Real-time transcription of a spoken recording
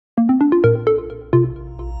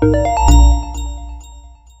Good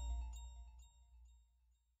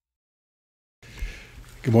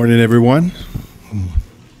morning, everyone. I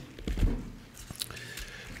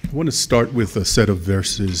want to start with a set of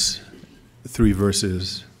verses, 3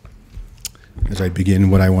 verses, as I begin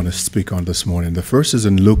what I want to speak on this morning. The first is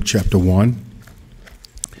in Luke chapter 1,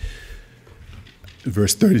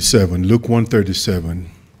 verse 37. Luke 1:37.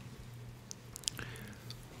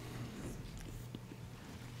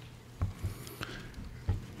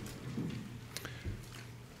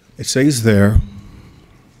 It says there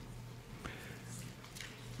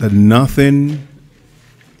that nothing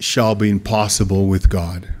shall be impossible with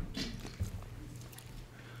God.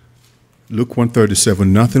 Luke 1:37,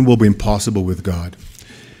 nothing will be impossible with God.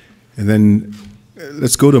 And then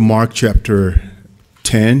let's go to Mark chapter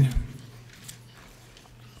 10.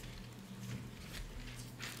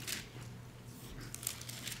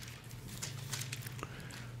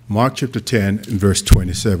 Mark chapter 10 and verse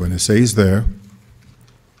 27. It says there,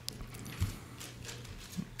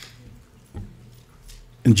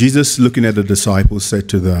 and Jesus, looking at the disciples, said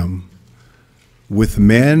to them, with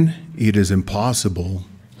men it is impossible,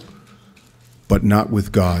 but not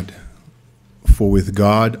with God. For with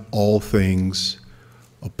God all things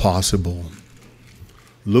are possible.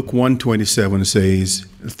 Luke 1:27 says,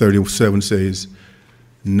 37 says,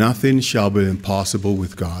 nothing shall be impossible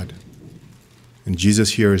with God. And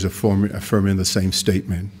Jesus here is affirming the same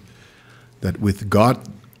statement, that with God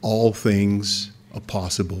all things are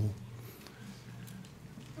possible.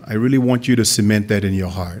 I really want you to cement that in your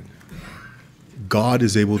heart. God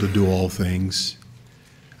is able to do all things.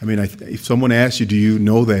 I mean, if someone asks you, do you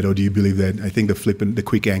know that or do you believe that? I think the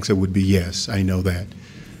quick answer would be yes, I know that.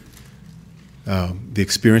 The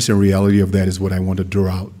experience and reality of that is what I want to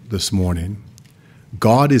draw out this morning.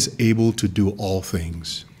 God is able to do all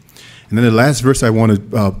things. And then the last verse I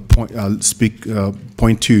want to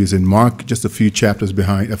point to is in Mark, just a few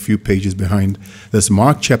pages behind. That's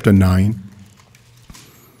Mark chapter 9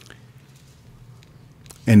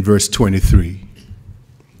 and verse 23.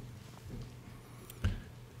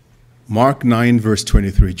 Mark 9, verse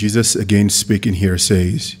 23, Jesus again speaking here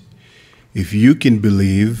says, if you can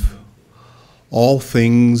believe, all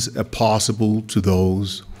things are possible to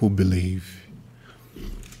those who believe.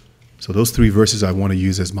 So those 3 verses I want to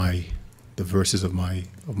use as the verses of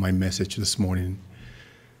my message this morning.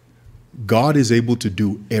 God is able to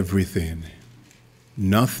do everything.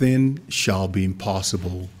 Nothing shall be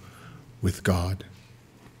impossible with God.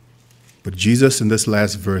 But Jesus in this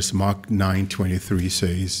last verse, Mark 9:23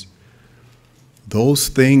 says, those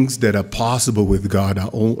things that are possible with God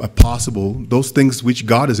are possible. Those things which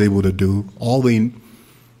God is able to do, all the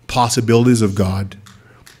possibilities of God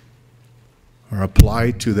are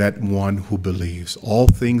applied to that one who believes. All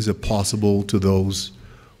things are possible to those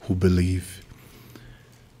who believe.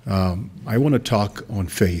 I want to talk on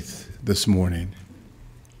faith this morning.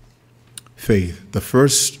 Faith. The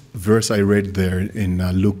first verse I read there in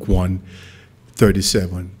Luke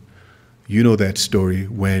 1:37. You know that story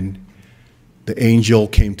when the angel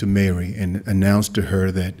came to Mary and announced to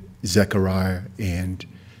her that Zechariah and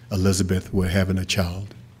Elizabeth were having a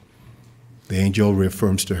child. The angel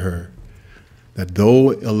reaffirms to her that though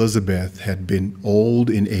Elizabeth had been old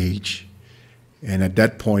in age, and at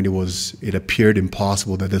that point it appeared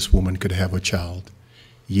impossible that this woman could have a child,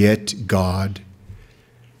 yet God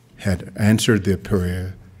had answered their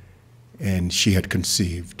prayer and she had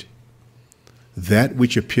conceived. That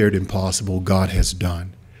which appeared impossible, God has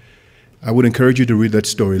done. I would encourage you to read that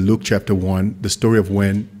story, Luke chapter 1, the story of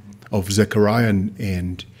Zechariah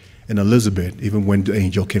and Elizabeth, even when the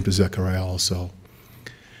angel came to Zechariah also.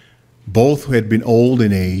 Both had been old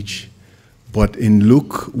in age, but in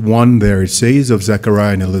Luke 1 there, it says of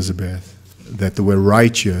Zechariah and Elizabeth that they were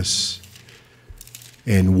righteous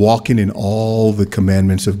and walking in all the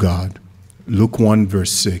commandments of God. Luke 1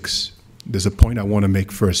 verse 6. There's a point I want to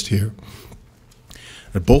make first here.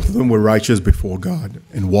 That both of them were righteous before God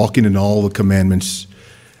and walking in all the commandments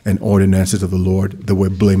and ordinances of the Lord. They were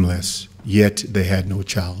blameless, yet they had no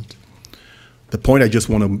child. The point I just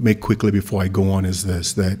want to make quickly before I go on is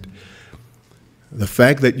this, that the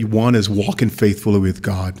fact that one is walking faithfully with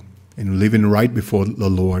God and living right before the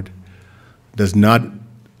Lord does not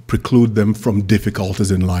preclude them from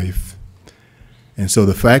difficulties in life. And so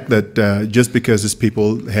the fact that just because these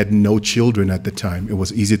people had no children at the time, it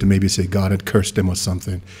was easy to maybe say God had cursed them or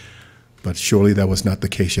something. But surely that was not the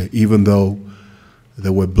case yet. Even though they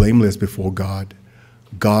were blameless before God,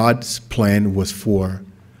 God's plan was for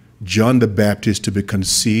John the Baptist to be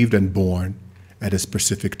conceived and born at a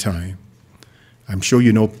specific time. I'm sure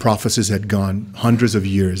you know prophecies had gone hundreds of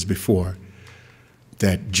years before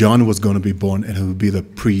that John was going to be born and he would be the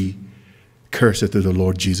precursor to the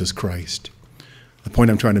Lord Jesus Christ. The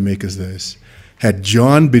point I'm trying to make is this. Had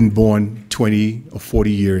John been born 20 or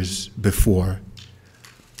 40 years before,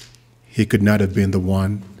 he could not have been the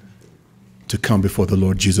one to come before the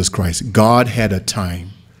Lord Jesus Christ. God had a time.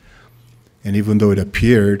 And even though it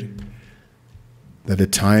appeared that the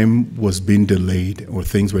time was being delayed or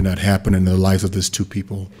things were not happening in the lives of these two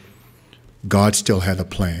people, God still had a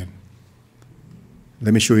plan.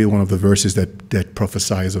 Let me show you one of the verses that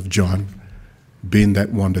prophesies of John being that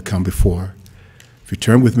one to come before. If you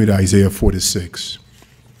turn with me to Isaiah 46.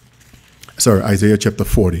 Sorry, Isaiah chapter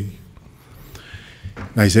 40.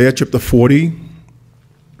 Isaiah chapter 40,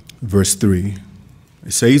 verse 3.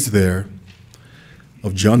 It says there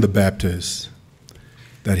of John the Baptist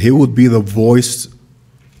that he would be the voice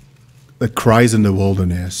that cries in the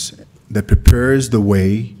wilderness, that prepares the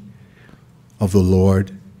way of the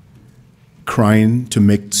Lord, crying to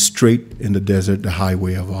make straight in the desert the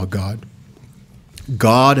highway of our God.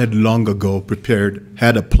 God had long ago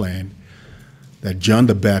had a plan that John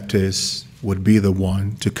the Baptist would be the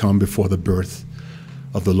one to come before the birth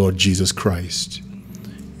of the Lord Jesus Christ.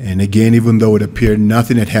 And again, even though it appeared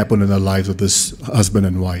nothing had happened in the lives of this husband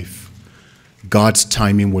and wife, God's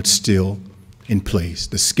timing was still in place.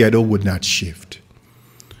 The schedule would not shift.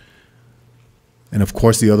 And of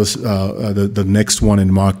course, the next one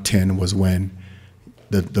in Mark 10 was when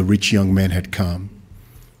the rich young man had come.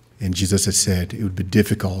 And Jesus had said it would be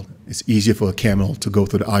difficult. It's easier for a camel to go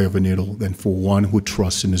through the eye of a needle than for one who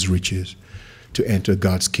trusts in his riches to enter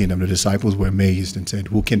God's kingdom. The disciples were amazed and said,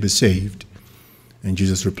 who can be saved? And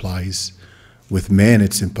Jesus replies, with man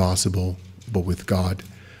it's impossible, but with God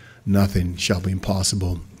nothing shall be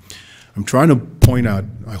impossible. I'm trying to point out,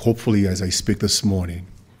 hopefully as I speak this morning,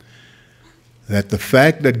 that the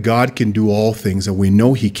fact that God can do all things, and we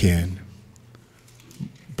know he can,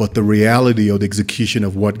 but the reality of the execution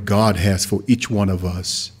of what God has for each one of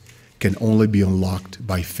us can only be unlocked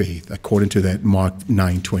by faith, according to that Mark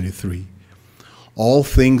 9:23. All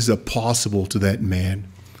things are possible to that man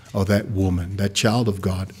or that woman, that child of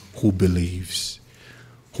God who believes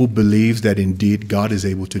that indeed God is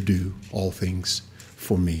able to do all things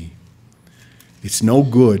for me. It's no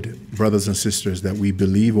good, brothers and sisters, that we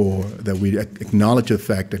believe or that we acknowledge the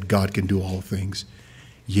fact that God can do all things,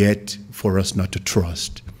 yet for us not to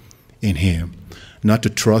trust in him, not to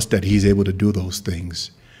trust that he's able to do those things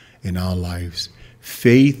in our lives.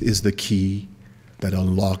 Faith is the key that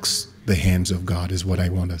unlocks the hands of God, is what I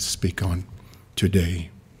want to speak on today.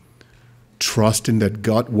 Trusting that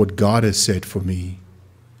God, what God has said for me,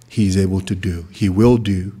 he's able to do. He will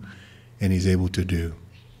do, and he's able to do.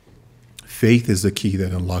 Faith is the key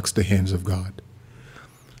that unlocks the hands of God.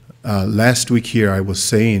 Last week here I was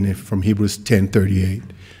saying from Hebrews 10:38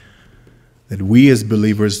 that we as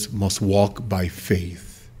believers must walk by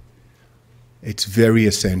faith. It's very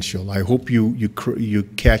essential. I hope you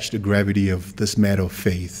catch the gravity of this matter of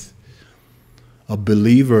faith. A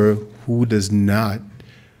believer who does not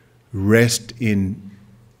rest in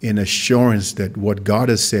assurance that what God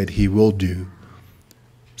has said he will do,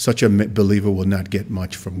 such a believer will not get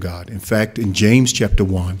much from God. In fact, in James chapter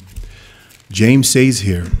 1, James says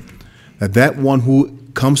here that one who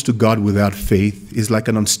comes to God without faith is like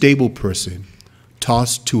an unstable person,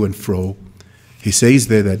 tossed to and fro. He says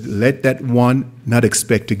there that let that one not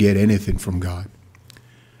expect to get anything from God.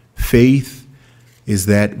 Faith is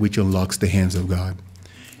that which unlocks the hands of God.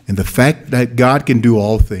 And the fact that God can do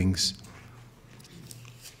all things,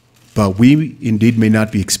 but we indeed may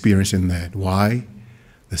not be experiencing that. Why?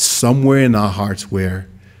 There's somewhere in our hearts where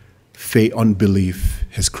faith, unbelief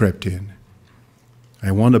has crept in.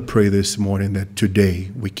 I want to pray this morning that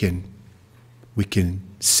today we can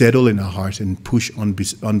settle in our hearts and push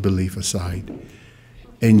unbelief aside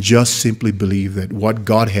and just simply believe that what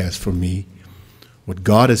God has for me, what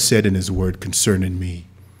God has said in his word concerning me,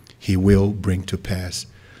 he will bring to pass.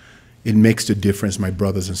 It makes the difference, my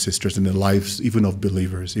brothers and sisters, in the lives even of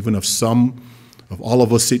believers, even of some, of all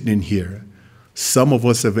of us sitting in here. Some of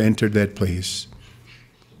us have entered that place.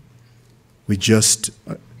 We just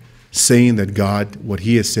saying that God, what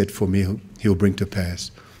he has said for me, he'll bring to pass.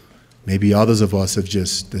 Maybe others of us have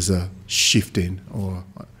just, there's a shifting or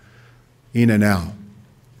in and out.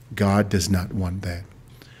 God does not want that.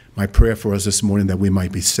 My prayer for us this morning that we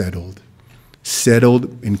might be settled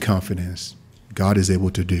in confidence. God is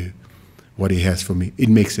able to do what he has for me. It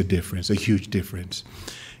makes a difference, a huge difference.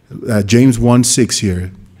 James 1:6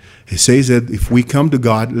 here, it says that if we come to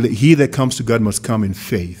God, he that comes to God must come in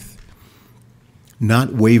faith,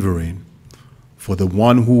 not wavering. For the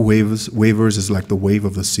one who wavers is like the wave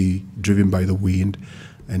of the sea, driven by the wind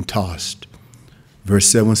and tossed. Verse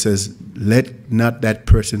 7 says, let not that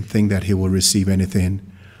person think that he will receive anything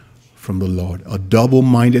from the Lord. A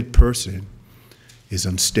double-minded person is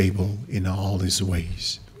unstable in all his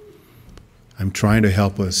ways. I'm trying to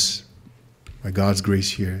help us, by God's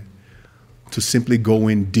grace here, to simply go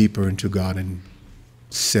in deeper into God and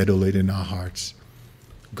settle it in our hearts.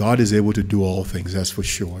 God is able to do all things, that's for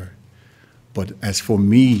sure. But as for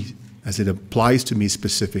me, as it applies to me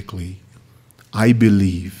specifically, I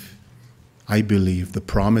believe the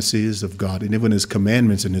promises of God, and even his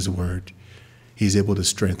commandments in his word, he's able to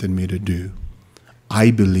strengthen me to do.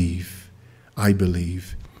 I believe.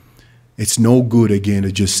 It's no good, again,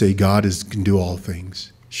 to just say God can do all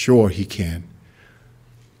things. Sure, he can.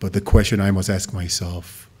 But the question I must ask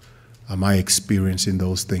myself, am I experiencing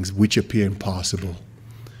those things which appear impossible?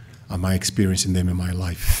 Am I experiencing them in my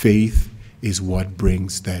life? Faith is what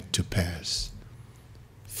brings that to pass.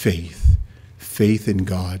 Faith. Faith in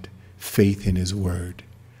God. Faith in his word.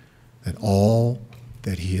 That all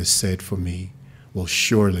that he has said for me will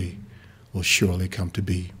surely come to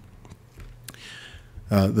be.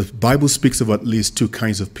 The Bible speaks of at least two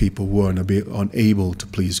kinds of people who are unable to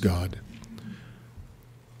please God.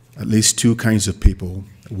 At least two kinds of people.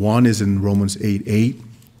 One is in Romans 8:8,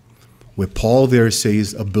 where Paul there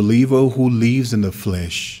says, a believer who lives in the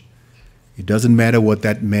flesh, it doesn't matter what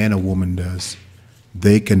that man or woman does,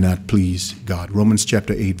 they cannot please God. Romans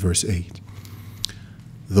chapter 8, verse 8.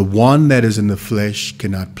 The one that is in the flesh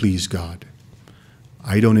cannot please God.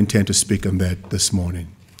 I don't intend to speak on that this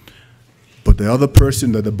morning. But the other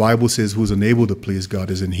person that the Bible says who's unable to please God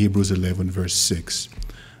is in Hebrews 11, verse 6.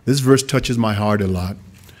 This verse touches my heart a lot.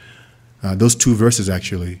 Those two verses,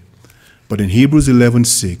 actually. But in Hebrews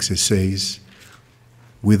 11:6, it says,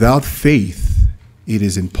 without faith, it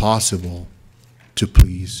is impossible to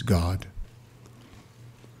please God.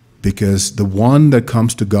 Because the one that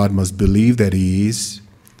comes to God must believe that he is,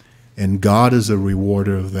 and God is a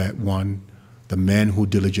rewarder of that one, the man who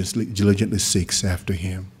diligently seeks after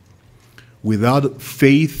him. Without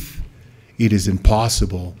faith, it is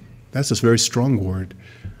impossible. That's a very strong word.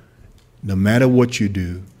 No matter what you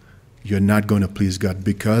do, you're not going to please God,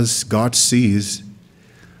 because God sees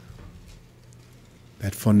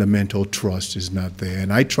that fundamental trust is not there.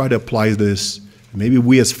 And I try to apply this. Maybe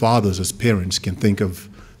we as fathers, as parents, can think of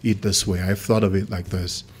it this way. I've thought of it like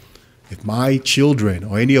this. If my children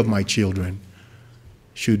or any of my children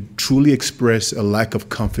should truly express a lack of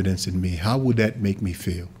confidence in me, how would that make me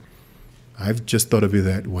feel? I've just thought of it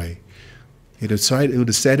that way. It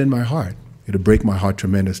would sadden my heart. It would break my heart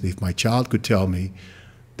tremendously if my child could tell me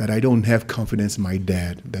that I don't have confidence in my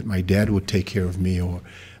dad, that my dad would take care of me, or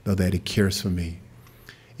that he cares for me.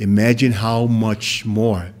 Imagine how much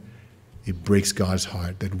more it breaks God's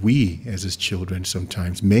heart that we, as his children,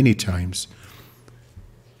 sometimes, many times,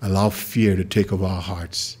 allow fear to take over our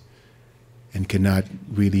hearts and cannot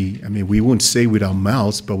really, we won't say with our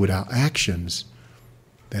mouths, but with our actions.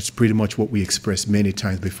 That's pretty much what we express many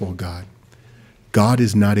times before God. God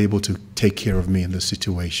is not able to take care of me in this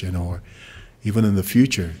situation, or even in the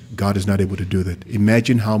future, God is not able to do that.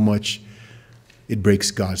 Imagine how much it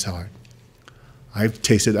breaks God's heart.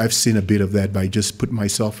 I've seen a bit of that by just putting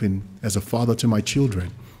myself in as a father to my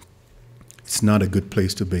children. It's not a good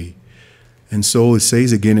place to be. And so it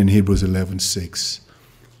says again in Hebrews 11:6,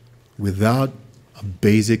 without a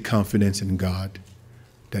basic confidence in God,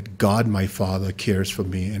 that God, my Father, cares for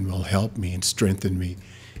me and will help me and strengthen me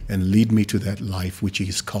and lead me to that life which he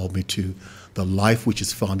has called me to, the life which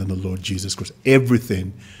is found in the Lord Jesus Christ,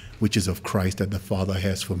 everything which is of Christ that the Father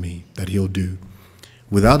has for me, that he'll do.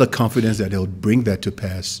 Without a confidence that he'll bring that to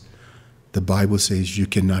pass, the Bible says you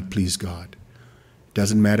cannot please God.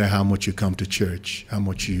 Doesn't matter how much you come to church, how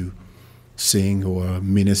much you sing or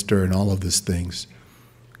minister and all of these things.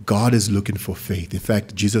 God is looking for faith. In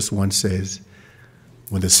fact, Jesus once says,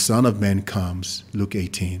 when the Son of Man comes, Luke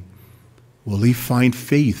 18, will he find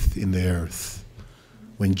faith in the earth?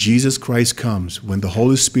 When Jesus Christ comes, when the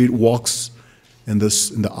Holy Spirit walks in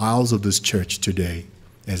the aisles of this church today,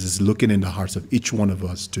 as is looking in the hearts of each one of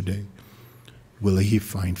us today, will he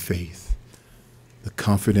find faith? The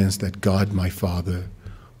confidence that God, my Father,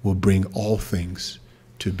 will bring all things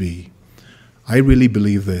to be. I really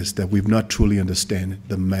believe this, that we've not truly understand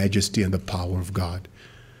the majesty and the power of God.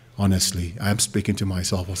 Honestly, I'm speaking to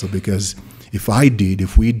myself also, because if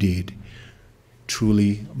we did,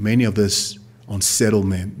 truly, many of this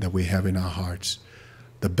unsettlement that we have in our hearts,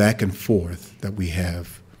 the back and forth that we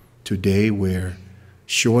have today, we're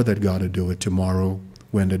sure that God will do it. Tomorrow,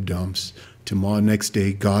 we're in the dumps. Tomorrow, next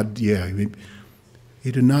day, God, it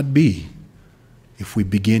will not be if we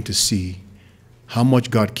begin to see how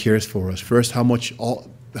much God cares for us. First, how much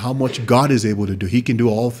how much God is able to do. He can do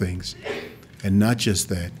all things. And not just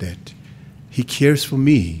that, that he cares for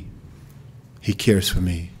me. He cares for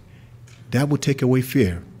me. That will take away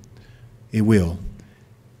fear. It will.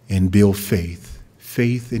 And build faith.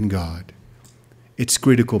 Faith in God. It's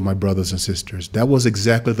critical, my brothers and sisters. That was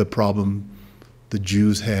exactly the problem the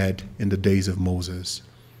Jews had in the days of Moses.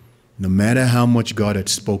 No matter how much God had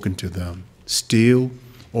spoken to them, still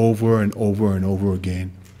over and over and over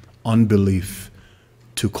again, unbelief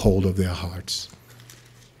took hold of their hearts.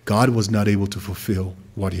 God was not able to fulfill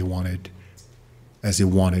what he wanted as he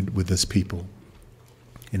wanted with his people.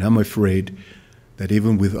 And I'm afraid that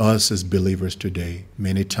even with us as believers today,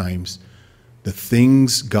 many times the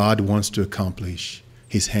things God wants to accomplish,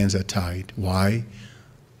 his hands are tied. Why?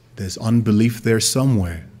 There's unbelief there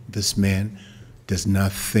somewhere. This man does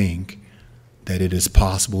not think that it is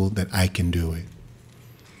possible that I can do it.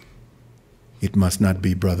 It must not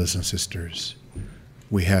be, brothers and sisters.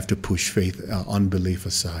 We have to push faith, unbelief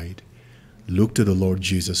aside. Look to the Lord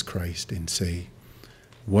Jesus Christ and say,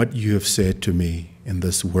 what you have said to me in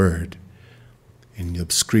this word, in the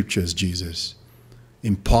scriptures, Jesus,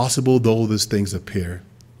 impossible though these things appear,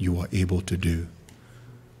 you are able to do.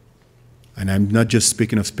 And I'm not just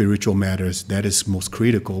speaking of spiritual matters, that is most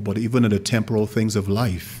critical, but even in the temporal things of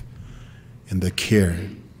life and the care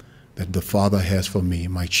that the Father has for me,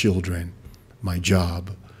 my children, my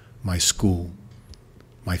job, my school,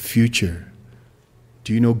 my future.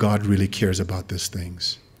 Do you know God really cares about these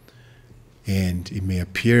things? And it may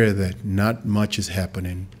appear that not much is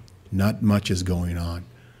happening, not much is going on,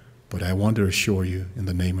 but I want to assure you in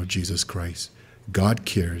the name of Jesus Christ, God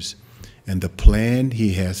cares, and the plan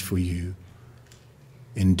he has for you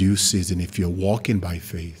in due season, if you're walking by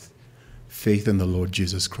faith, faith in the Lord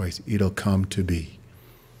Jesus Christ, it'll come to be.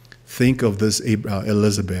 Think of this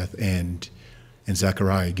Elizabeth and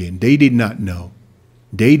Zechariah again. They did not know.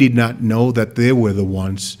 They did not know that they were the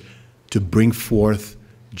ones to bring forth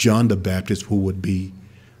John the Baptist, who would be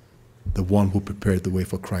the one who prepared the way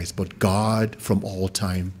for Christ. But God from all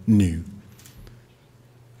time knew.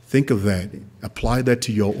 Think of that. Apply that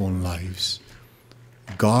to your own lives.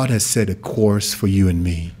 God has set a course for you and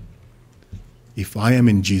me. If I am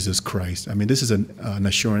in Jesus Christ, I mean, this is an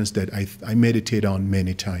assurance that I meditate on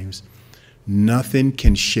many times. Nothing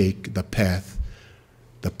can shake the path,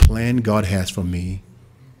 the plan God has for me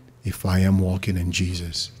if I am walking in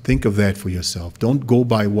Jesus. Think of that for yourself. Don't go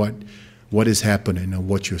by what is happening or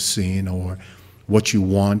what you're seeing or what you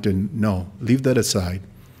want. And no, leave that aside.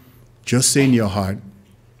 Just say in your heart,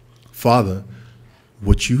 Father,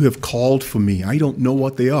 what you have called for me, I don't know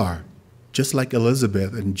what they are. Just like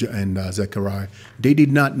Elizabeth and Zechariah, they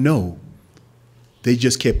did not know. They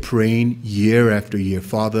just kept praying year after year.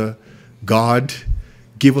 Father, God,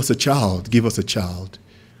 give us a child, give us a child.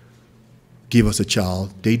 Give us a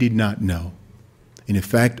child. They did not know. And in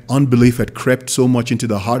fact, unbelief had crept so much into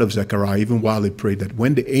the heart of Zechariah, even while he prayed, that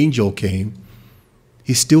when the angel came,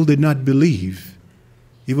 he still did not believe.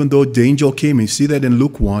 Even though the angel came, you see that in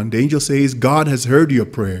Luke 1, the angel says, God has heard your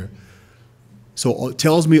prayer. So it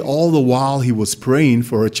tells me all the while he was praying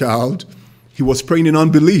for a child, he was praying in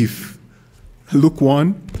unbelief. Luke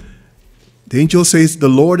 1, the angel says, the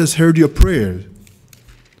Lord has heard your prayer.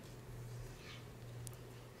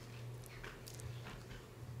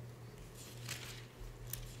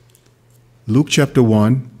 Luke chapter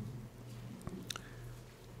 1,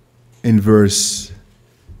 in verse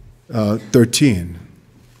 13.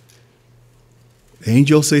 The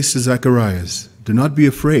angel says to Zacharias, do not be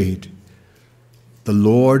afraid. The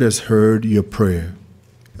Lord has heard your prayer.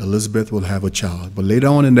 Elizabeth will have a child. But later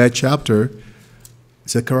on in that chapter,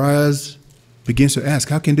 Zacharias begins to ask,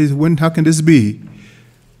 how can this be?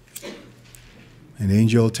 And the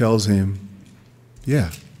angel tells him,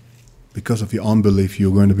 yeah, because of your unbelief,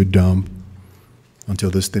 you're going to be dumb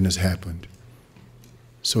until this thing has happened.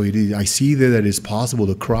 So I see there that it's possible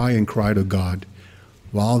to cry and cry to God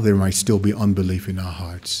while there might still be unbelief in our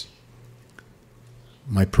hearts.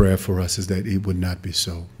 My prayer for us is that it would not be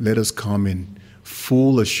so. Let us come in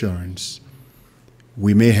full assurance.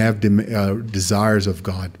 We may have desires of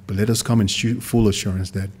God, but let us come in full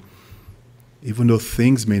assurance that even though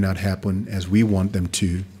things may not happen as we want them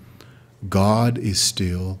to, God is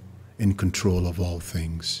still in control of all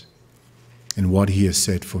things. And what he has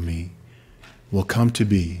said for me will come to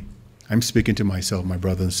be. I'm speaking to myself, my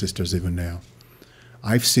brothers and sisters, even now.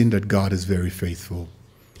 I've seen that God is very faithful.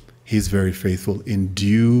 He's very faithful. In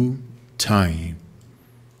due time,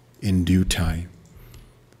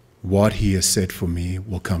 what he has said for me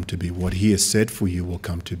will come to be. What he has said for you will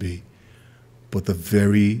come to be. But the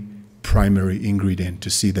very primary ingredient to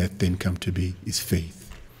see that thing come to be is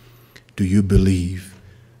faith. Do you believe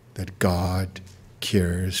that God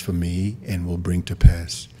cares for me and will bring to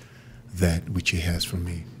pass that which he has for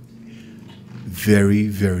me. Very,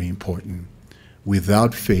 very important.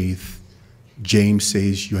 Without faith, James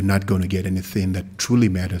says you're not going to get anything that truly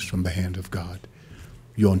matters from the hand of God.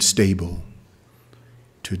 You're unstable.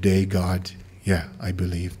 Today, God, yeah, I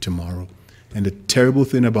believe. Tomorrow. And the terrible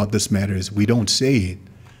thing about this matter is we don't say it.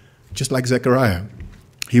 Just like Zechariah.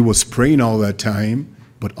 He was praying all that time,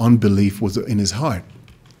 but unbelief was in his heart.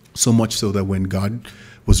 So much so that when God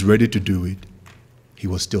was ready to do it, he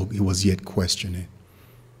was yet questioning.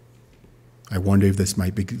 I wonder if this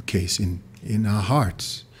might be the case in our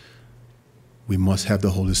hearts. We must have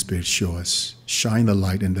the Holy Spirit show us, shine the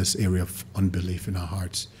light in this area of unbelief in our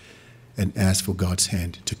hearts, and ask for God's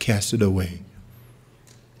hand to cast it away.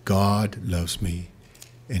 God loves me,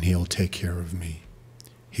 and he'll take care of me.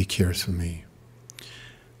 He cares for me.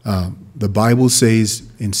 The Bible says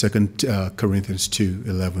in 2 Corinthians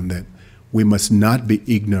 2:11 that we must not be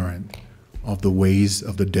ignorant of the ways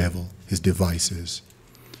of the devil, his devices.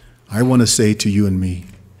 I want to say to you and me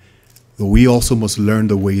that we also must learn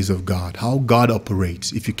the ways of God, how God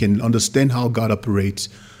operates. If you can understand how God operates,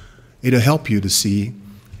 it'll help you to see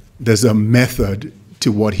there's a method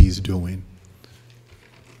to what he's doing.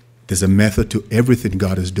 There's a method to everything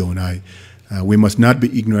God is doing. We must not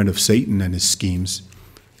be ignorant of Satan and his schemes.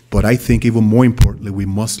 But I think even more importantly, we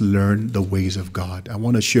must learn the ways of God. I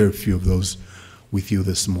want to share a few of those with you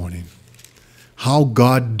this morning. How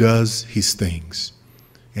God does his things.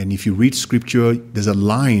 And if you read scripture, there's a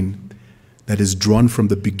line that is drawn from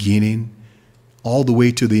the beginning all the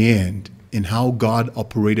way to the end in how God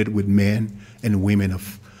operated with men and women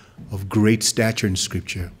of great stature in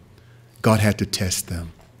scripture. God had to test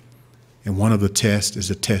them. And one of the tests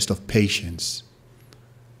is a test of patience.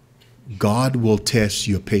 God will test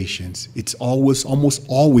your patience. It's almost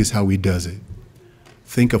always how he does it.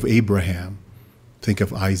 Think of Abraham, think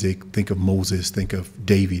of Isaac, think of Moses, think of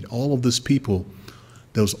David, all of these people.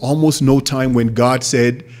 There was almost no time when God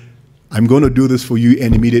said, I'm going to do this for you,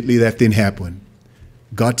 and immediately that didn't happen.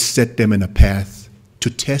 God set them in a path to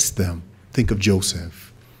test them. Think of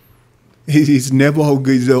Joseph. He's never,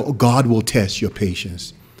 God will test your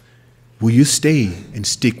patience. Will you stay and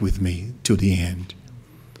stick with me to the end?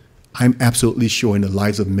 I'm absolutely sure in the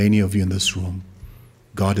lives of many of you in this room,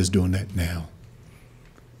 God is doing that now.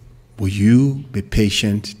 Will you be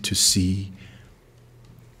patient to see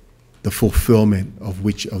the fulfillment of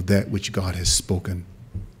that which God has spoken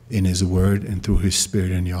in his word and through his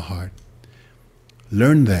spirit in your heart?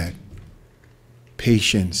 Learn that.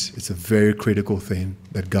 Patience is a very critical thing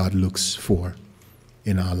that God looks for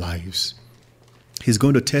in our lives. He's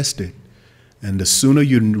going to test it. And the sooner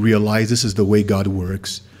you realize this is the way God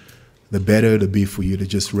works, the better it'll be for you to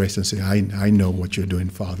just rest and say, I know what you're doing,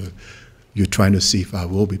 Father. You're trying to see if I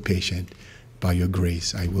will be patient. By your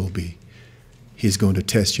grace, I will be. He's going to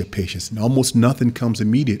test your patience. And almost nothing comes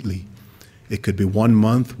immediately. It could be 1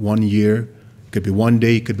 month, 1 year. It could be 1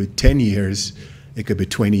 day. It could be 10 years. It could be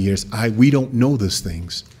 20 years. We don't know those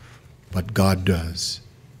things, but God does.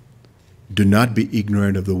 Do not be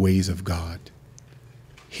ignorant of the ways of God.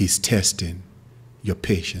 He's testing your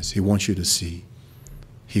patience. He wants you to see.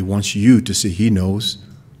 He wants you to see. He knows,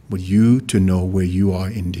 but you to know where you are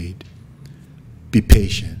indeed. Be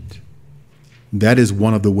patient. That is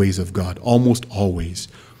one of the ways of God, almost always.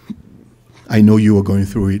 I know you are going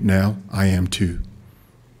through it now. I am too.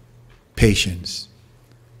 Patience.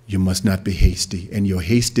 You must not be hasty. And your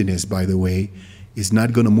hastiness, by the way, is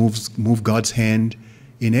not going to move God's hand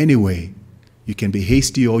in any way. You can be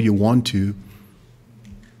hasty all you want to.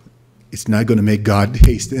 It's not going to make God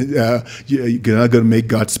hasten. You're not going to make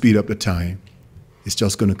God speed up the time. It's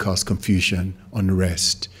just going to cause confusion,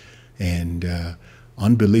 unrest, and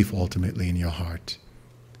unbelief ultimately in your heart.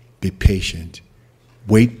 Be patient.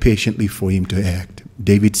 Wait patiently for him to act.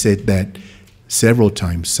 David said that several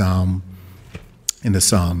times in the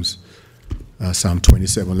Psalms. Psalm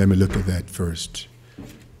 27. Let me look at that first.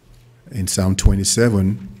 In Psalm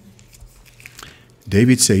 27,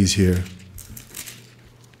 David says here,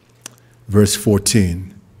 verse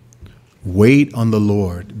 14, wait on the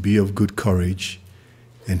Lord, be of good courage,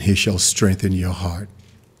 and he shall strengthen your heart.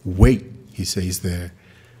 Wait, he says there,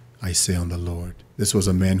 I say on the Lord. This was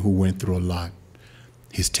a man who went through a lot.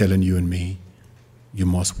 He's telling you and me, you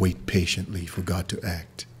must wait patiently for God to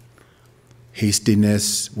act.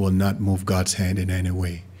 Hastiness will not move God's hand in any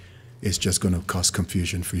way. It's just going to cause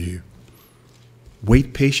confusion for you.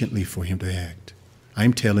 Wait patiently for him to act.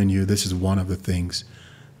 I'm telling you, this is one of the things.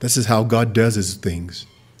 This is how God does his things.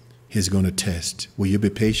 He's going to test. Will you be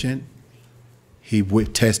patient? He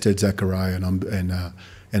tested Zechariah and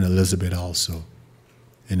Elizabeth also.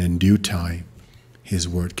 and in due time, his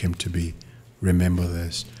word came to be. Remember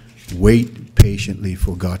this. Wait patiently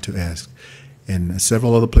for God to ask. And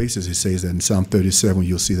several other places it says that in Psalm 37,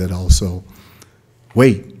 you'll see that also.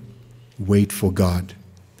 Wait for God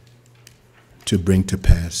to bring to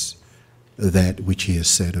pass that which he has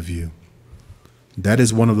said of you. That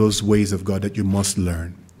is one of those ways of God that you must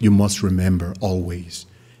learn. You must remember always.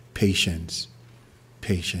 Patience.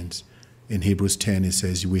 Patience. In Hebrews 10 it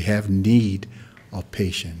says, we have need of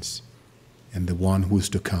patience, and the one who is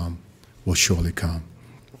to come will surely come.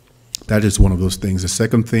 That is one of those things. The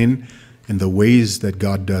second thing, in the ways that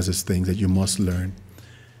God does his things that you must learn,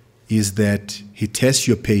 is that he tests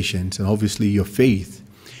your patience and obviously your faith.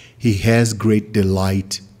 He has great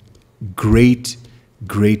delight, great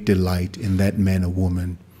delight in that man or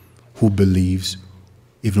woman who believes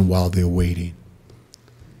even while they're waiting.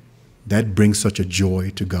 That brings such a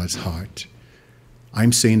joy to God's heart.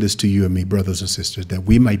 I'm saying this to you and me, brothers and sisters, that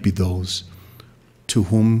we might be those to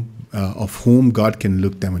whom, of whom God can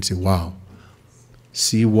look down and say, wow,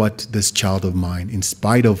 see what this child of mine, in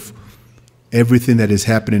spite of everything that is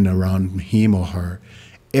happening around him or her,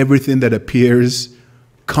 everything that appears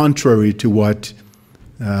contrary to what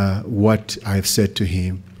I've said to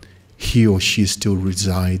him, he or she still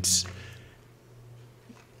resides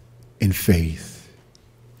in faith.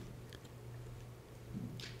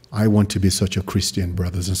 I want to be such a Christian,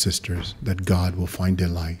 brothers and sisters, that God will find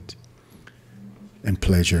delight and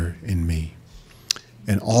pleasure in me.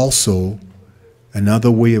 And also,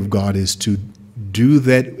 another way of God is to do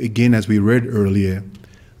that, again, as we read earlier,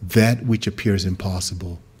 that which appears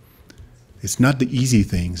impossible. It's not the easy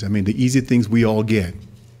things. I mean, the easy things we all get.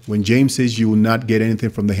 When James says you will not get anything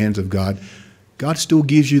from the hands of God, God still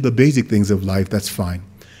gives you the basic things of life, that's fine.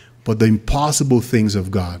 But the impossible things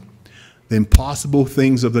of God, the impossible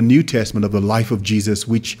things of the New Testament, of the life of Jesus,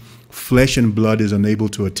 which flesh and blood is unable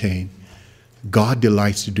to attain, God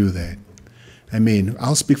delights to do that. I mean,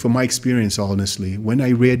 I'll speak from my experience, honestly. When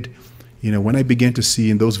I read, when I began to see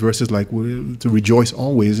in those verses like to rejoice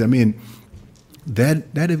always, I mean,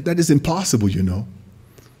 that is impossible,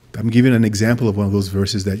 I'm giving an example of one of those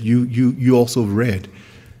verses that you also read.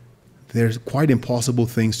 There's quite impossible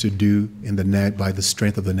things to do by the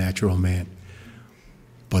strength of the natural man.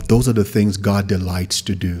 But those are the things God delights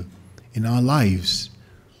to do in our lives.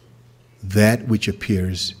 That which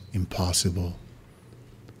appears impossible,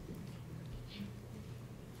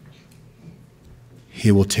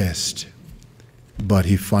 he will test, but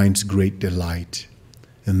he finds great delight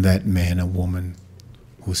in that man or woman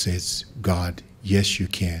who says, God, yes, you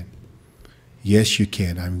can. Yes, you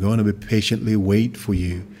can. I'm going to be patiently wait for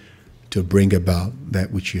you to bring about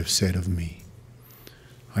that which you have said of me.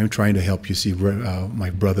 I'm trying to help you see, my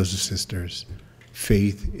brothers and sisters,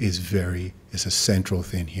 faith is a central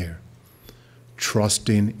thing here.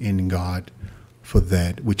 Trusting in God for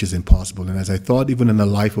that which is impossible. And as I thought, even in the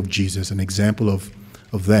life of Jesus, an example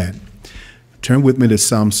of that, turn with me to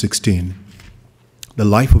Psalm 16. The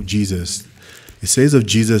life of Jesus. It says of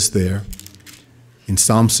Jesus there in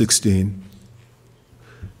Psalm 16,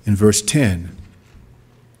 in verse 10,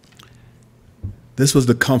 this was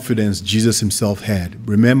the confidence Jesus himself had.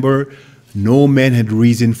 Remember, no man had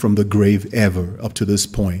risen from the grave ever up to this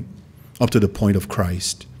point, up to the point of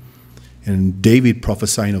Christ. And David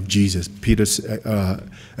prophesying of Jesus, Peter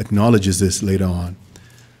acknowledges this later on.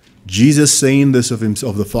 Jesus saying this of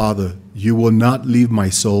the Father, you will not leave my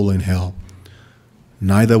soul in hell,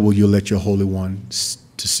 neither will you let your Holy One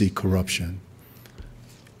to see corruption.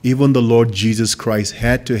 Even the Lord Jesus Christ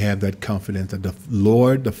had to have that confidence that the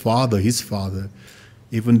Lord, the Father, his Father,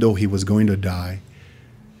 even though he was going to die,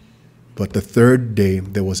 but the third day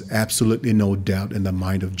there was absolutely no doubt in the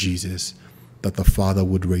mind of Jesus that the Father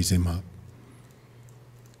would raise him up.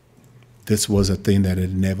 This was a thing that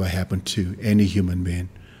had never happened to any human being.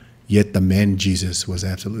 Yet the man Jesus was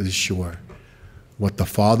absolutely sure what the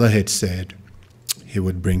Father had said he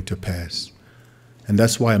would bring to pass. And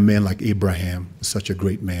that's why a man like Abraham is such a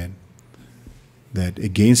great man, that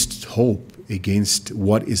against hope, against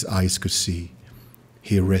what his eyes could see,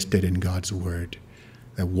 he rested in God's word,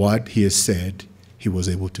 that what he has said, he was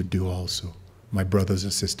able to do also. My brothers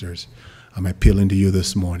and sisters, I'm appealing to you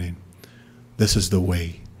this morning. This is the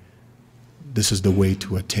way. This is the way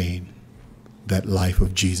to attain that life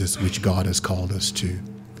of Jesus which God has called us to.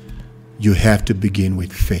 You have to begin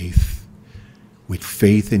with faith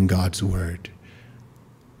in God's word.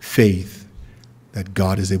 Faith that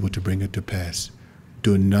God is able to bring it to pass.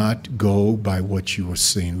 Do not go by what you are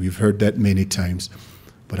seeing. We've heard that many times,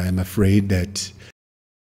 but I'm afraid that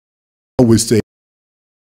I always say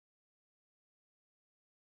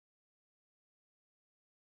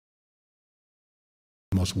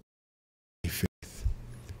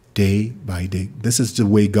day by day. This is the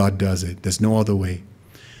way God does it. There's no other way.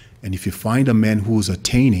 And if you find a man who's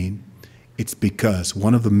attaining, it's because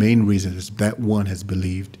one of the main reasons is that one has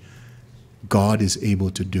believed God is able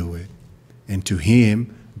to do it. And to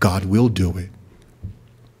him, God will do it.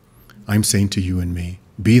 I'm saying to you and me,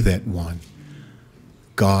 be that one.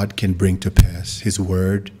 God can bring to pass his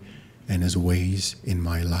word and his ways in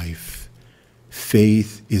my life.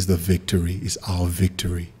 Faith is the victory, is our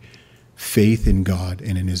victory. Faith in God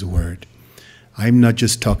and in his word. I'm not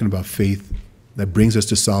just talking about faith that brings us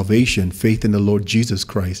to salvation, faith in the Lord Jesus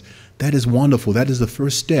Christ. That is wonderful. That is the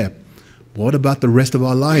first step. But what about the rest of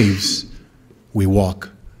our lives? We walk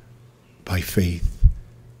by faith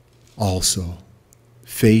also.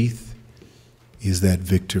 Faith is that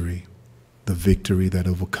victory, the victory that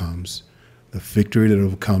overcomes, the victory that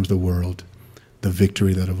overcomes the world, the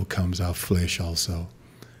victory that overcomes our flesh also.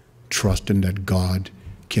 Trusting that God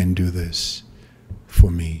can do this for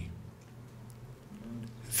me.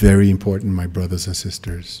 Very important, my brothers and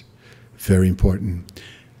sisters. Very important.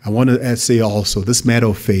 I want to say also, this matter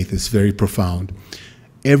of faith is very profound.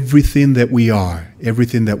 Everything that we are,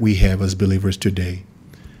 everything that we have as believers today,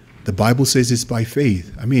 the Bible says it's by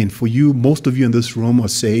faith. I mean, for you, most of you in this room are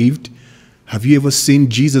saved. Have you ever seen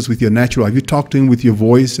Jesus with your natural? Have you talked to him with your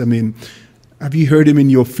voice? I mean, have you heard him in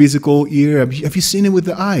your physical ear? Have you seen him with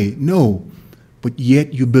the eye? No. But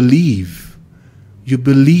yet you believe. You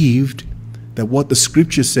believed that what the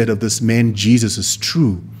scripture said of this man Jesus is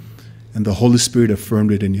true. And the Holy Spirit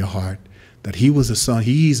affirmed it in your heart. That he was a son,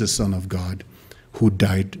 he is a son of God who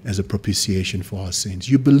died as a propitiation for our sins.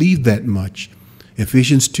 You believe that much.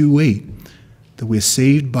 Ephesians 2:8, that we're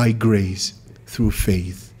saved by grace through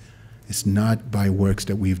faith. It's not by works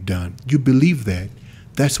that we've done. You believe that.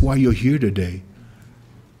 That's why you're here today,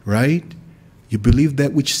 right? You believe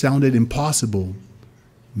that which sounded impossible.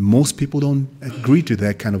 Most people don't agree to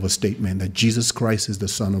that kind of a statement, that Jesus Christ is the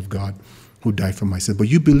Son of God who died for my sins. But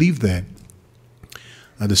you believe that.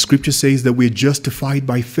 The scripture says that we're justified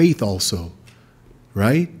by faith also,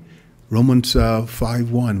 right? Romans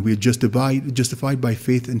 5:1, we're justified by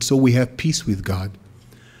faith, and so we have peace with God.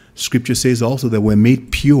 Scripture says also that we're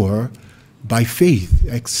made pure by faith,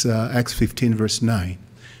 Acts 15 verse 9.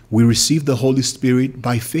 We receive the Holy Spirit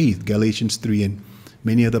by faith, Galatians 3 and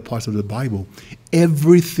many other parts of the Bible.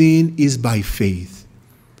 Everything is by faith,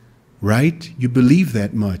 right? You believe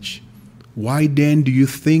that much. Why then do you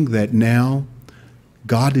think that now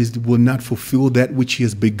God will not fulfill that which he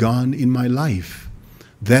has begun in my life?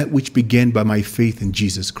 That which began by my faith in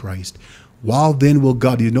Jesus Christ. While then will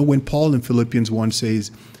God, when Paul in Philippians 1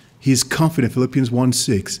 says, he is confident, Philippians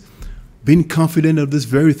 1:6, being confident of this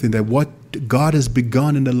very thing, that what God has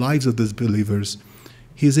begun in the lives of these believers,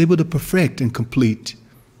 he is able to perfect and complete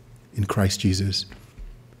in Christ Jesus.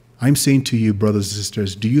 I'm saying to you, brothers and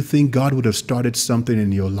sisters, do you think God would have started something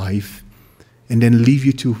in your life and then leave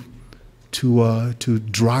you to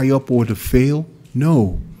dry up or to fail?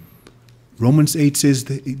 No. Romans 8 says,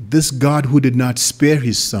 this God who did not spare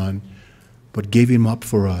his son, but gave him up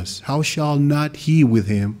for us, how shall not he with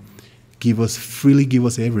him freely give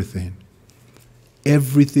us everything?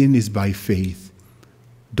 Everything is by faith.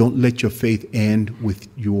 Don't let your faith end with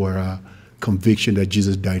your conviction that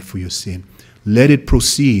Jesus died for your sin. Let it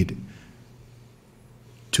proceed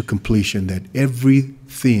to completion, that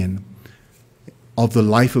everything of the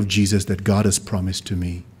life of Jesus that God has promised to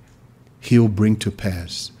me, he'll bring to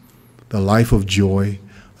pass. The life of joy,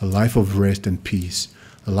 a life of rest and peace,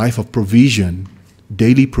 a life of provision,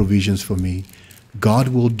 daily provisions for me. God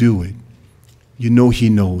will do it. You know he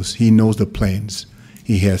knows. He knows the plans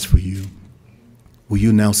he has for you. Will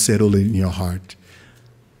you now settle in your heart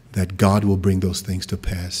that God will bring those things to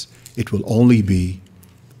pass? It will only be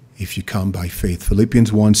if you come by faith.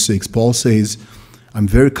 Philippians 1:6, Paul says, I'm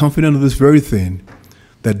very confident of this very thing,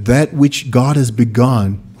 that which God has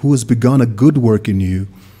begun, who has begun a good work in you,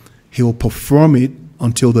 he will perform it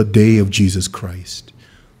until the day of Jesus Christ.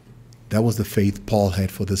 That was the faith Paul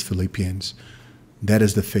had for this Philippians. That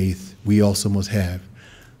is the faith we also must have.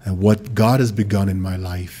 And what God has begun in my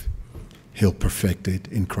life, he'll perfect it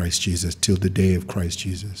in Christ Jesus till the day of Christ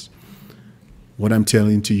Jesus. What I'm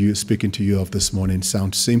telling to you, speaking to you of this morning,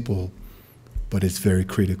 sounds simple, but it's very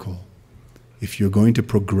critical. If you're going to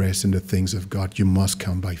progress in the things of God, you must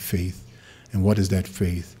come by faith. And what is that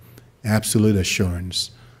faith? Absolute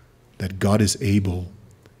assurance that God is able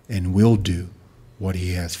and will do what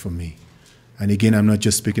he has for me. And again, I'm not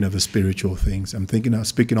just speaking of the spiritual things. I'm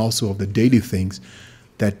speaking also of the daily things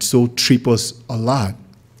that so trip us a lot.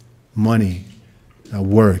 Money,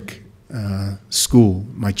 work, school,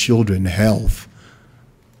 my children, health.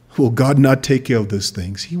 Will God not take care of those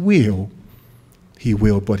things? He will. He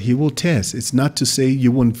will, but he will test. It's not to say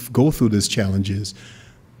you won't go through these challenges.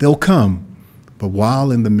 They'll come. But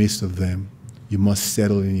while in the midst of them, you must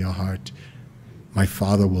settle in your heart, my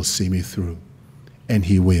Father will see me through. And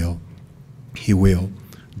he will. He will.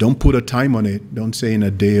 Don't put a time on it. Don't say in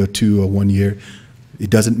a day or 2 or 1 year.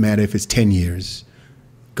 It doesn't matter if it's 10 years.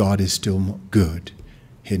 God is still good,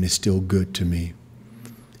 and is still good to me.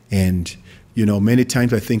 And, you know, many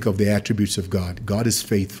times I think of the attributes of God. God is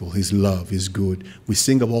faithful. His love is good. We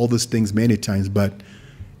sing of all those things many times, but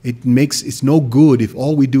it's no good if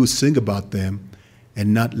all we do is sing about them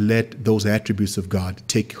and not let those attributes of God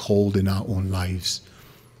take hold in our own lives.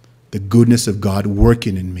 The goodness of God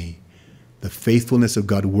working in me, the faithfulness of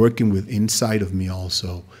God working with inside of me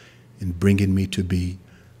also, and bringing me to be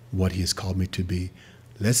what he has called me to be.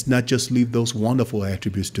 Let's not just leave those wonderful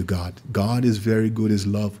attributes to God. God is very good, his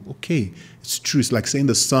love. Okay, it's true. It's like saying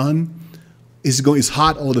the sun is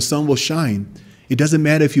hot or the sun will shine. It doesn't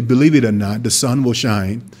matter if you believe it or not, the sun will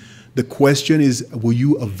shine. The question is, will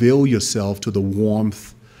you avail yourself to the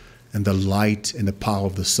warmth and the light and the power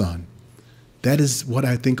of the sun? That is what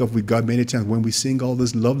I think of with God many times. When we sing all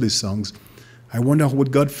these lovely songs, I wonder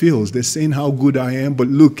what God feels. They're saying how good I am, but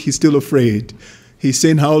look, he's still afraid. He's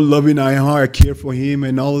saying how loving I am, how I care for him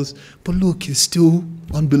and all this. But look, he's still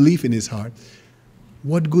unbelief in his heart.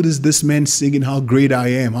 What good is this man singing how great I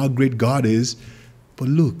am, how great God is? But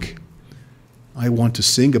look, I want to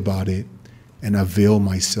sing about it and avail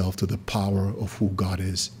myself to the power of who God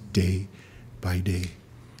is day by day.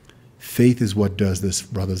 Faith is what does this,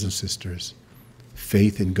 brothers and sisters.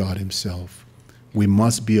 Faith in God himself. We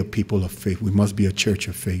must be a people of faith. We must be a church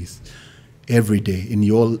of faith. Every day in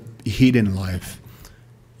your hidden life,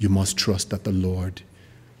 you must trust that the Lord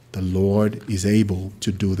is able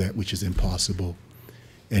to do that which is impossible,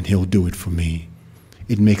 and he'll do it for me.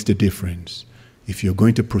 It makes the difference. If you're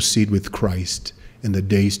going to proceed with Christ in the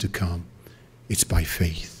days to come, it's by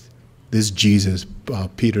faith. This Jesus,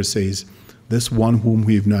 Peter says, this one whom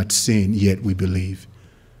we have not seen, yet we believe.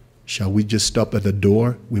 Shall we just stop at the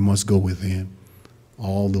door? We must go with him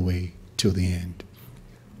all the way to the end.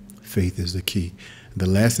 Faith is the key. The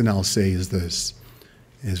last thing I'll say is this,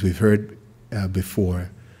 as we've heard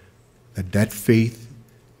before, that faith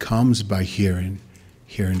comes by hearing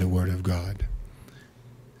the word of God.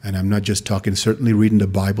 And I'm not just talking, certainly reading the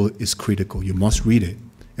Bible is critical. You must read it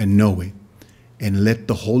and know it. And let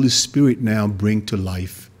the Holy Spirit now bring to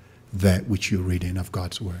life that which you're reading of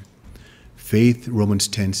God's word. Faith, Romans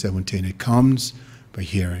 10:17, it comes by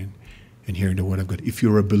hearing and hearing the word of God. If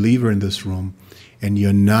you're a believer in this room and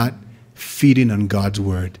you're not feeding on God's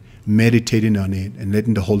word, meditating on it, and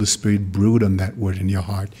letting the Holy Spirit brood on that word in your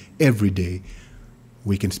heart every day,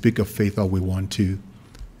 we can speak of faith all we want to.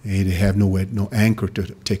 It have no anchor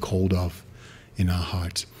to take hold of in our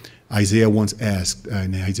hearts. Isaiah once asked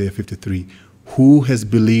in Isaiah 53, who has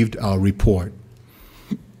believed our report?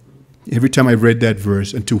 Every time I read that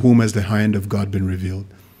verse, and to whom has the hand of God been revealed?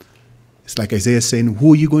 It's like Isaiah saying,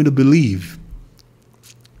 who are you going to believe?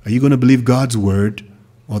 Are you going to believe God's word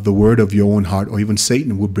or the word of your own heart, or even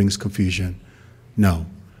Satan, who brings confusion? No,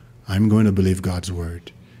 I'm going to believe God's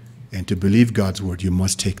word. And to believe God's word, you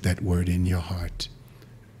must take that word in your heart.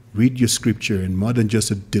 Read your scripture, and more than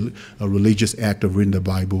just a religious act of reading the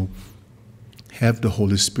Bible, have the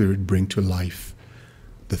Holy Spirit bring to life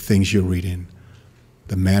the things you're reading,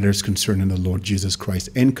 the matters concerning the Lord Jesus Christ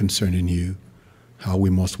and concerning you, how we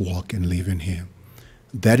must walk and live in him.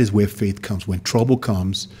 That is where faith comes. When trouble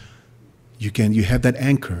comes, you have that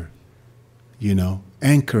anchor,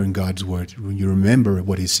 anchor in God's word. When you remember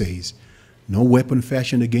what he says, no weapon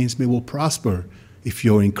fashioned against me will prosper. If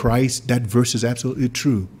you're in Christ, that verse is absolutely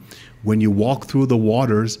true. When you walk through the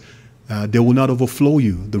waters, they will not overflow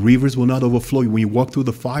you. The rivers will not overflow you. When you walk through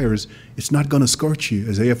the fires, it's not going to scorch you.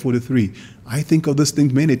 Isaiah 43. I think of this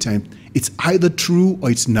thing many times. It's either true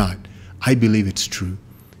or it's not. I believe it's true.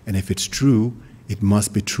 And if it's true, it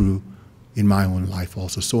must be true in my own life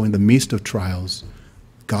also. So in the midst of trials,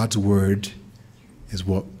 God's word is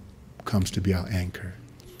what comes to be our anchor.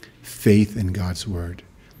 Faith in God's word.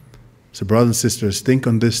 So brothers and sisters, think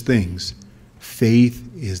on these things. Faith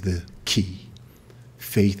is the key.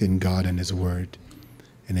 Faith in God and his word.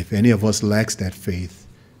 And if any of us lacks that faith,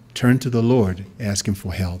 turn to the Lord, ask him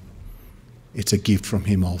for help. It's a gift from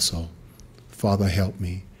him also. Father, help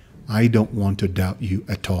me. I don't want to doubt you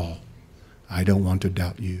at all. I don't want to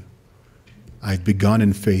doubt you. I've begun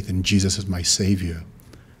in faith in Jesus as my Savior.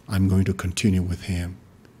 I'm going to continue with him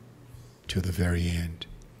to the very end.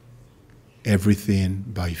 Everything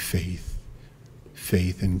by faith.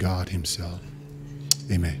 Faith in God himself.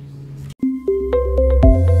 Amen.